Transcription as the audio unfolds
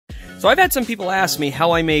So I've had some people ask me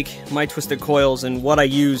how I make my twisted coils and what I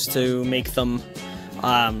use to make them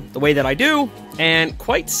the way that I do, and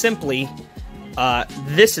quite simply,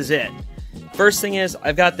 this is it. First thing is,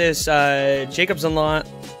 I've got this Jacobs Online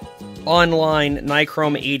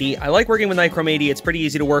Nichrome 80. I like working with Nichrome 80. It's pretty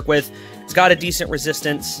easy to work with. It's got a decent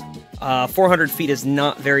resistance. 400 feet is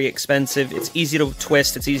not very expensive. It's easy to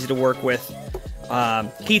twist. It's easy to work with.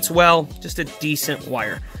 Heats well. Just a decent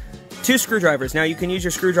wire. 2 screwdrivers. Now you can use your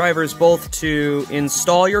screwdrivers both to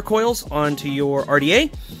install your coils onto your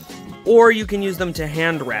RDA, or you can use them to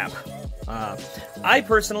hand wrap. I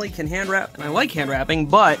personally can hand wrap, and I like hand wrapping,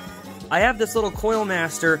 but I have this little Coil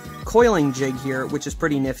Master coiling jig here, which is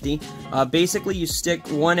pretty nifty. Basically, you stick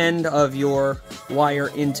one end of your wire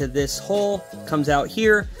into this hole, comes out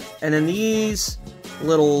here, and then these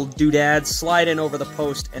little doodads slide in over the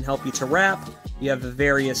post and help you to wrap. You have the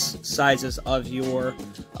various sizes of your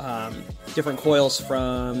different coils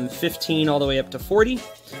from 15 all the way up to 40.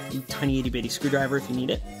 Tiny itty bitty screwdriver if you need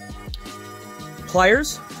it.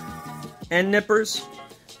 Pliers, end nippers,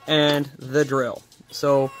 and the drill.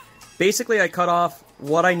 So basically I cut off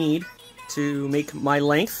what I need to make my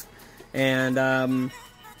length, and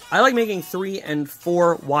I like making 3 and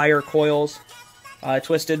 4 wire coils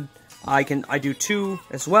twisted. I do 2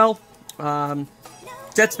 as well.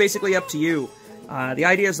 That's basically up to you. The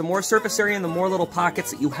idea is the more surface area and the more little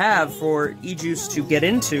pockets that you have for e-juice to get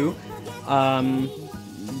into,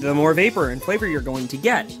 the more vapor and flavor you're going to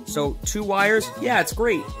get. So 2 wires, yeah, it's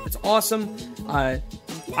great. It's awesome. I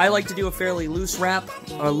like to do a fairly loose wrap,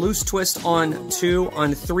 a loose twist on 2,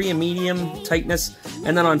 on 3 a medium tightness,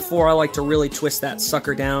 and then on 4 I like to really twist that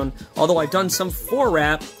sucker down. Although I've done some 4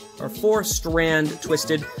 wrap, or 4 strand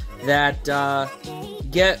twisted that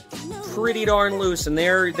get pretty darn loose, and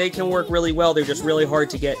they can work really well. They're just really hard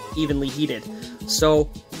to get evenly heated. So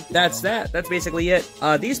that's that. That's basically it.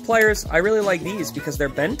 These pliers, I really like these because they're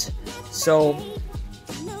bent. So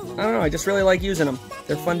I don't know, I just really like using them.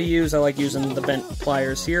 They're fun to use. I like using the bent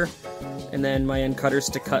pliers here, and then my end cutters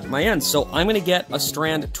to cut my ends. So I'm going to get a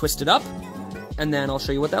strand twisted up, and then I'll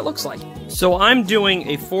show you what that looks like. So I'm doing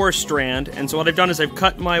a 4 strand, and so what I've done is I've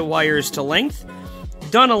cut my wires to length,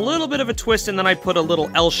 done a little bit of a twist, and then I put a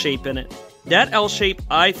little L shape in it. That L shape,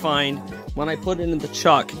 I find, when I put it in the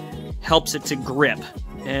chuck, helps it to grip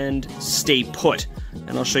and stay put.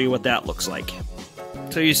 And I'll show you what that looks like.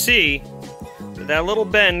 So you see, that little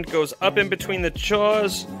bend goes up in between the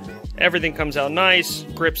jaws, everything comes out nice,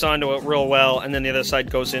 grips onto it real well, and then the other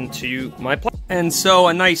side goes into my plate. And so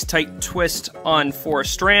a nice tight twist on 4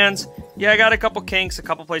 strands. Yeah, I got a couple kinks, a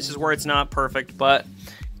couple places where it's not perfect, but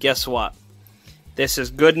guess what? This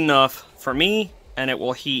is good enough for me, and it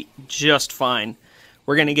will heat just fine.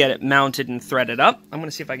 We're going to get it mounted and threaded up. I'm going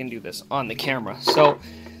to see if I can do this on the camera. So,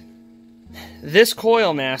 this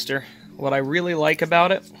Coil Master, what I really like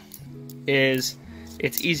about it is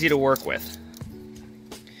it's easy to work with.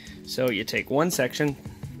 So you take one section,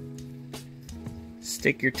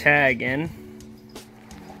 stick your tag in.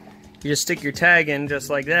 You just stick your tag in just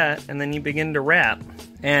like that, and then you begin to wrap.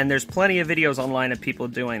 And there's plenty of videos online of people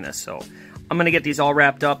doing this, so I'm going to get these all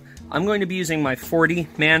wrapped up. I'm going to be using my 40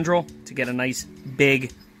 mandrel to get a nice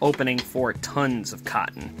big opening for tons of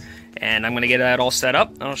cotton. And I'm going to get that all set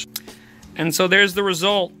up. And so there's the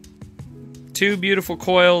result. 2 beautiful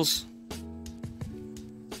coils,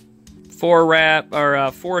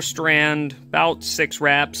 4 strand, about 6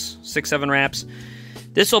 wraps, 6-7 wraps.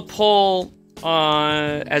 This will pull,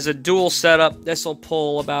 as a dual setup, this will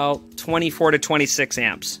pull about 24 to 26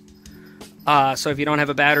 amps. So if you don't have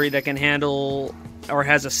a battery that can handle or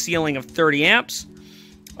has a ceiling of 30 amps,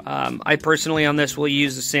 I personally on this will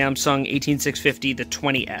use the Samsung 18650, the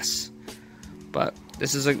 20S. But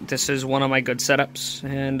this is one of my good setups,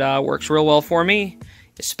 and works real well for me,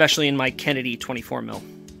 especially in my Kennedy 24mm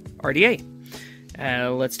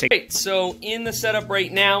RDA. Let's take it. So in the setup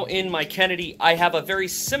right now in my Kennedy, I have a very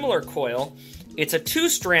similar coil. It's a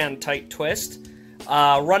 2-strand tight twist,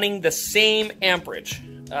 running the same amperage.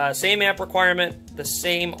 Same amp requirement, the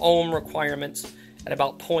same ohm requirements at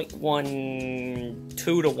about 0.12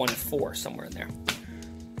 to 1.4, somewhere in there.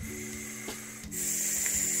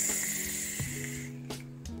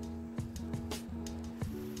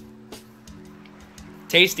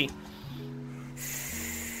 Tasty.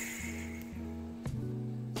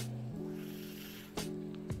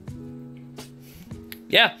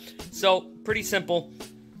 Yeah, so pretty simple.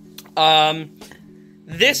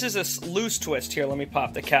 This is a loose twist. Here, let me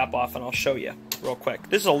pop the cap off and I'll show you real quick.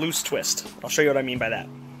 This is a loose twist. I'll show you what I mean by that.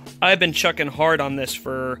 I've been chucking hard on this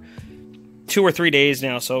for 2 or 3 days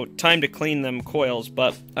now, so time to clean them coils,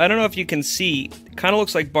 but I don't know if you can see, it kind of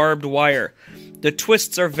looks like barbed wire. The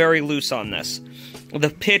twists are very loose on this. The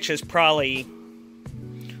pitch is probably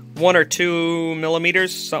 1 or 2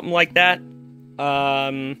 millimeters, something like that.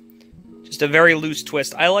 Just a very loose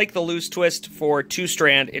twist. I like the loose twist for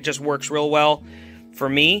 2-strand. It just works real well for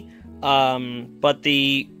me. But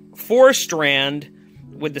the 4-strand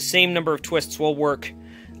with the same number of twists will work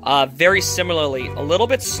very similarly. A little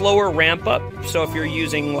bit slower ramp up. So if you're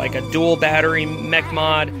using like a dual battery mech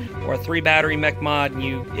mod or a 3 battery mech mod,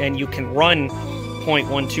 and you can run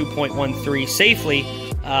 0.12, 0.13 safely,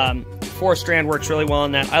 4-strand works really well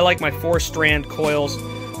on that. I like my 4-strand coils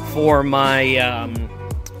for my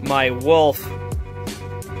my Wolf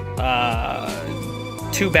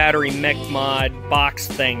 2 battery mech mod box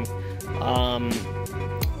thing.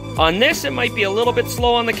 On this, it might be a little bit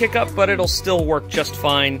slow on the kick up, but it'll still work just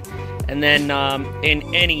fine. And then in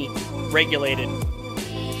any regulated,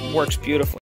 works beautifully.